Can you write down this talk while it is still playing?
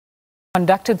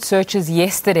Conducted searches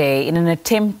yesterday in an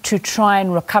attempt to try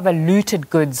and recover looted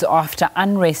goods after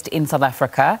unrest in South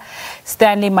Africa.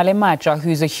 Stanley Malematja,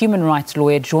 who's a human rights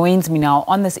lawyer, joins me now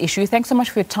on this issue. Thanks so much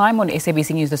for your time on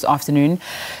SABC News this afternoon.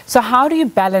 So how do you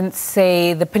balance,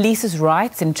 say, the police's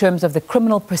rights in terms of the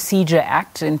Criminal Procedure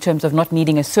Act, in terms of not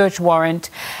needing a search warrant,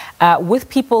 with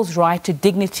people's right to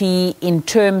dignity in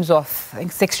terms of, I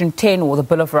think, Section 10 or the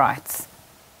Bill of Rights?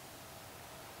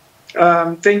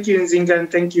 Thank you, Nzinga, and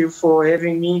thank you for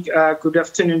having me. Good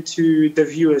afternoon to the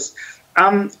viewers.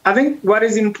 I think what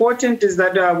is important is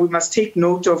that we must take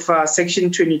note of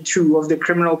Section 22 of the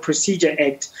Criminal Procedure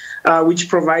Act, which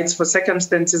provides for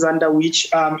circumstances under which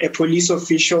a police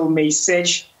official may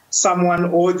search someone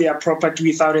or their property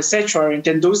without a search warrant.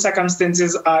 And those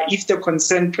circumstances are if the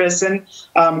concerned person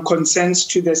consents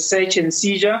to the search and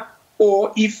seizure,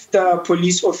 or if the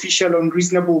police official on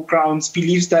reasonable grounds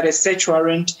believes that a search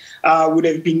warrant would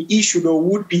have been issued or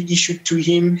would be issued to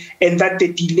him, and that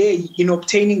the delay in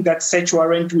obtaining that search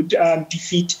warrant would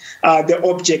defeat the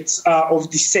objects of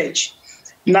the search.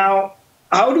 Now,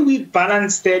 how do we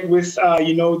balance that with,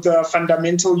 the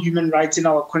fundamental human rights in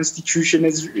our Constitution?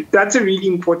 That's a really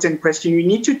important question. We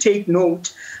need to take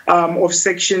note of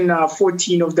Section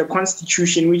 14 of the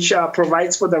Constitution, which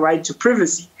provides for the right to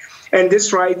privacy. And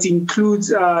this right includes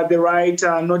the right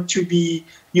not to be,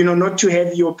 not to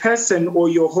have your person or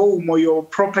your home or your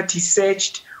property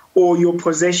searched or your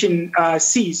possession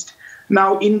seized.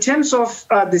 Now, in terms of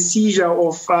the seizure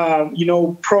of,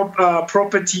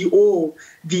 property or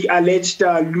the alleged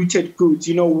looted goods,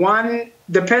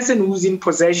 the person who's in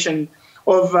possession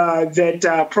of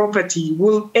that property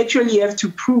will actually have to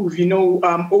prove,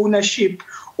 ownership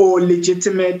or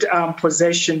legitimate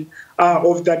possession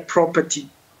of that property.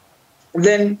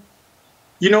 Then,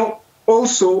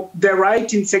 also the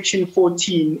right in Section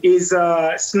 14 is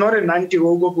it's not a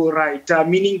non-derogable right,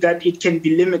 meaning that it can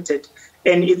be limited,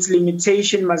 and its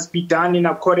limitation must be done in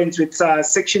accordance with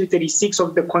Section 36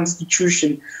 of the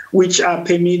Constitution, which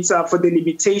permits for the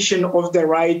limitation of the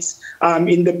rights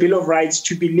in the Bill of Rights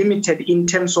to be limited in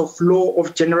terms of law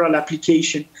of general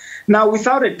application. Now,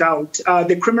 without a doubt,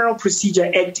 the Criminal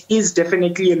Procedure Act is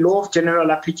definitely a law of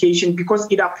general application because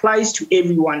it applies to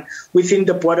everyone within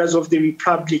the borders of the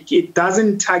Republic. It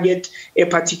doesn't target a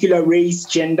particular race,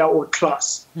 gender, or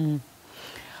class.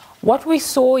 What we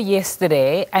saw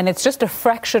yesterday, and it's just a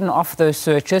fraction of those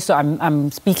searches, so I'm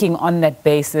speaking on that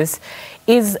basis,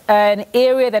 is an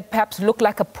area that perhaps looked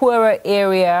like a poorer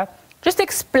area. Just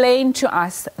explain to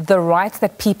us the rights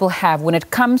that people have when it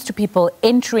comes to people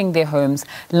entering their homes,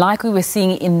 like we were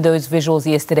seeing in those visuals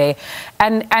yesterday.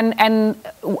 And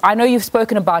I know you've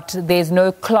spoken about there's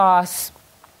no class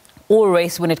or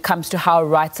race when it comes to how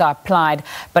rights are applied,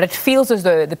 but it feels as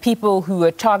though the people who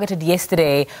were targeted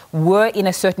yesterday were in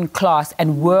a certain class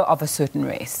and were of a certain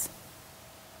race.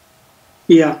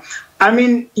 Yeah,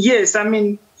 yes,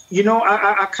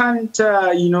 I can't,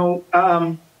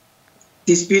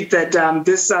 dispute that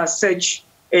this search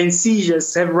and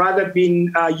seizures have rather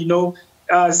been,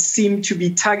 seem to be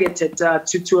targeted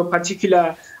to a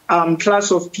particular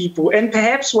class of people. And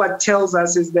perhaps what tells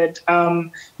us is that,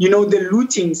 the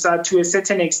lootings are to a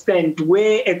certain extent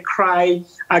were a cry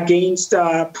against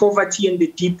poverty and the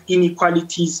deep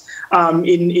inequalities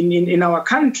in our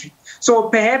country. So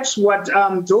perhaps what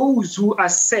those who are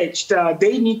searched,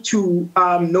 they need to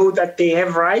know that they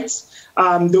have rights.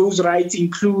 Those rights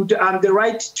include the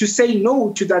right to say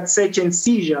no to that search and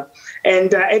seizure.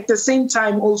 And at the same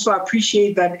time, also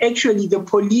appreciate that actually the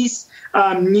police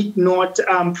need not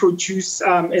produce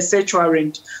a search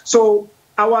warrant. So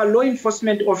our law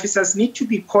enforcement officers need to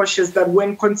be cautious that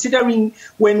when considering,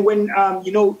 when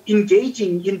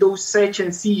engaging in those search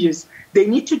and seizures, they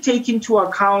need to take into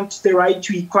account the right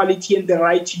to equality and the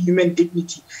right to human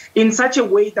dignity in such a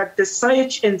way that the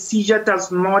search and seizure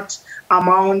does not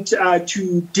amount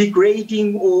to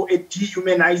degrading or a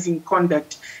dehumanizing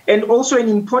conduct. And also an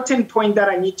important point that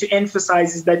I need to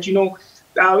emphasize is that,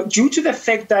 due to the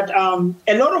fact that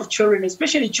a lot of children,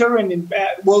 especially children,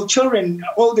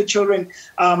 all the children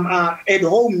are at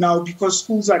home now because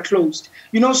schools are closed.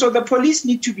 So the police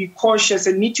need to be cautious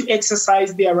and need to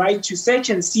exercise their right to search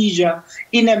and seizure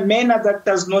in a manner that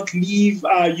does not leave,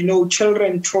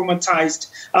 children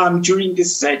traumatized during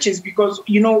these searches. Because,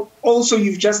 also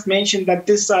you've just mentioned that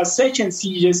this search and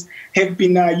seizures have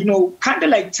been, kind of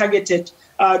like targeted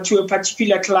to a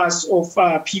particular class of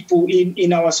people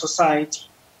in our society.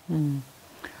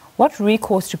 What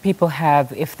recourse do people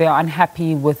have if they're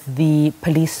unhappy with the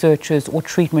police searches or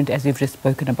treatment as you've just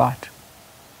spoken about?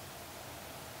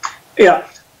 Yeah,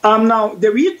 Now,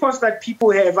 the recourse that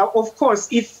people have, of course,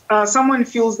 if someone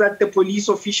feels that the police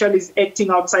official is acting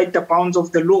outside the bounds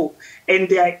of the law and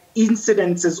there are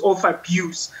incidences of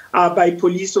abuse by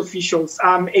police officials,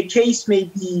 a case may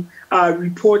be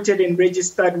reported and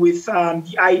registered with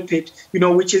the IPID,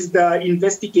 which is the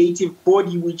investigative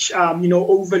body which,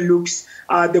 overlooks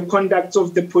the conduct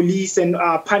of the police and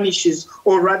punishes,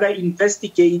 or rather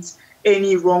investigates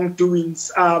any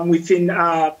wrongdoings within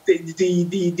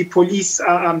the police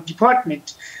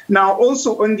department. Now,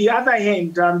 also, on the other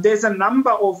hand, there's a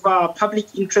number of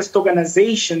public interest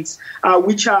organizations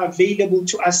which are available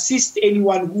to assist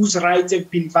anyone whose rights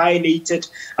have been violated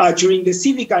during the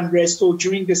civic unrest or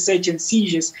during the search and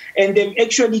seizures. And they've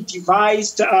actually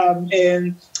devised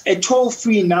a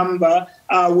toll-free number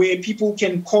where people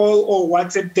can call or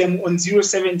WhatsApp them on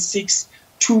 076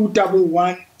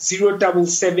 211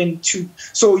 0772.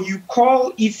 So you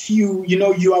call if you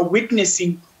are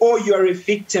witnessing or you are a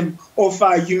victim of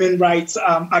human rights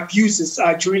abuses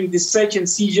during the search and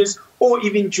seizures or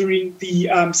even during the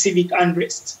civic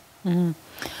unrest. Mm-hmm.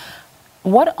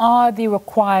 What are the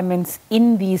requirements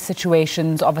in these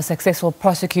situations of a successful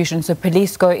prosecution? So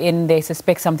police go in, they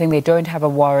suspect something, they don't have a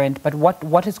warrant, but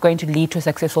what is going to lead to a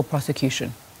successful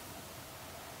prosecution?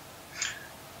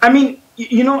 I mean,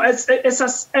 as a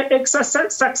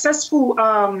successful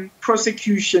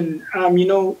prosecution, we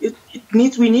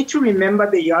need to remember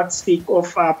the yardstick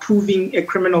of proving a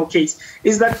criminal case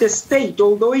is that the state,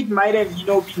 although it might have,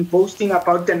 been boasting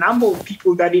about the number of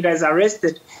people that it has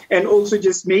arrested and also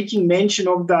just making mention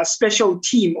of the special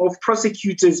team of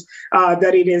prosecutors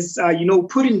that it has,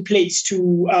 put in place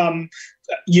to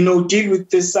deal with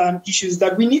these issues,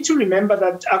 that we need to remember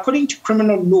that according to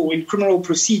criminal law and criminal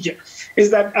procedure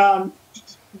is that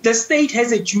the state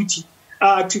has a duty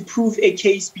to prove a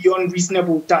case beyond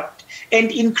reasonable doubt.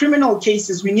 And in criminal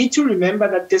cases, we need to remember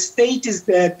that the state is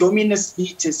the dominus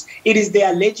litis. It is the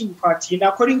alleging party. And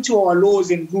according to our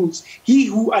laws and rules, he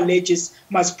who alleges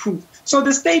must prove. So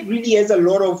the state really has a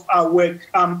lot of work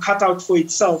cut out for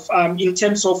itself in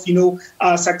terms of,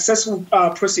 successful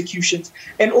prosecutions.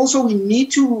 And also we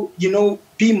need to,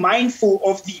 be mindful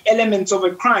of the elements of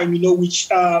a crime, which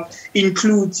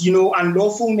includes,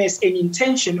 unlawfulness and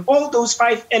intention. All those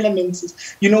 5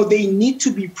 elements, they need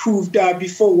to be proved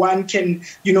before one can,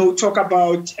 talk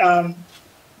about a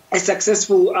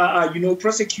successful,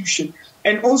 prosecution.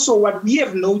 And also what we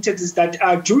have noted is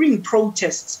that during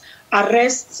protests,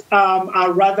 arrests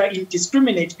are rather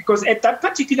indiscriminate because at that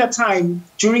particular time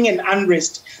during an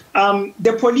unrest,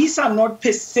 the police are not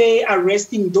per se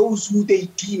arresting those who they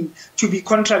deem to be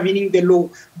contravening the law,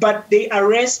 but they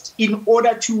arrest in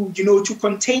order to, to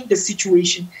contain the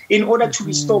situation, in order to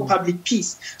restore public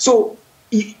peace. So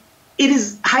it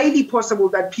is highly possible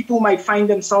that people might find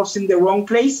themselves in the wrong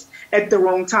place at the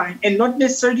wrong time, and not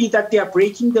necessarily that they are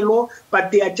breaking the law, but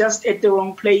they are just at the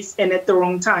wrong place and at the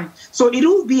wrong time. So it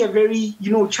will be a very,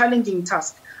 challenging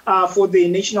task for the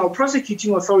National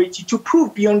Prosecuting Authority to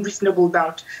prove beyond reasonable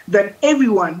doubt that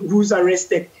everyone who's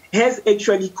arrested has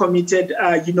actually committed,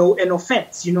 an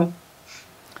offense,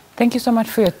 Thank you so much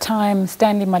for your time.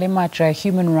 Stanley Malematja, a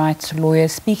human rights lawyer,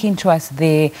 speaking to us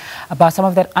there about some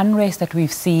of that unrest that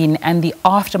we've seen and the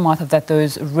aftermath of that,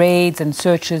 those raids and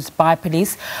searches by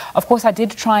police. Of course, I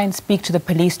did try and speak to the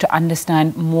police to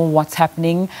understand more what's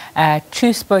happening.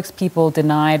 2 spokespeople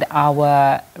denied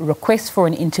our request for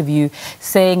an interview,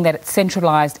 saying that it's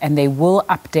centralized and they will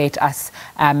update us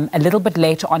a little bit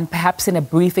later on, perhaps in a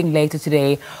briefing later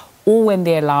today, or when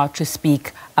they're allowed to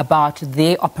speak about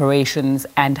their operations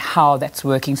and how that's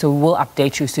working. So we'll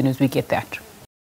update you as soon as we get that.